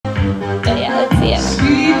But yeah, let's see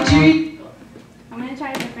it. I'm gonna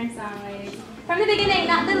try a different song, ladies. From the beginning,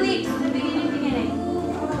 not the leap. The beginning.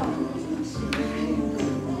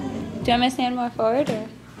 Do you want me to stand more forward or?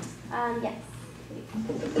 Yes.